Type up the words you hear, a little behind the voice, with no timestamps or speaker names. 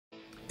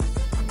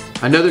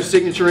Another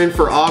signature in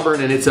for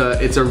Auburn, and it's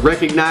a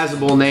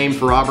recognizable name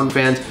for Auburn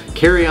fans.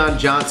 Kerryon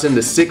Johnson,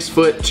 the 6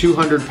 foot,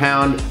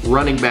 200-pound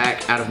running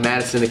back out of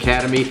Madison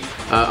Academy.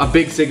 A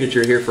big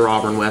signature here for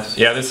Auburn, Wes.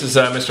 Yeah, this is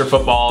Mr.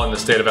 Football in the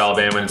state of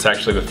Alabama, and it's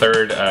actually the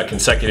third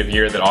consecutive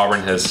year that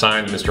Auburn has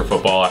signed Mr.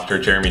 Football after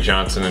Jeremy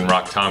Johnson and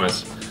Rock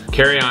Thomas.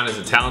 Kerryon is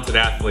a talented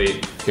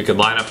athlete who could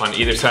line up on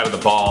either side of the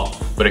ball,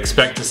 but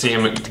expect to see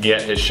him to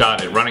get his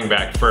shot at running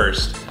back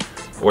first,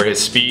 where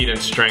his speed and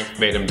strength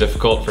made him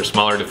difficult for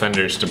smaller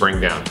defenders to bring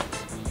down.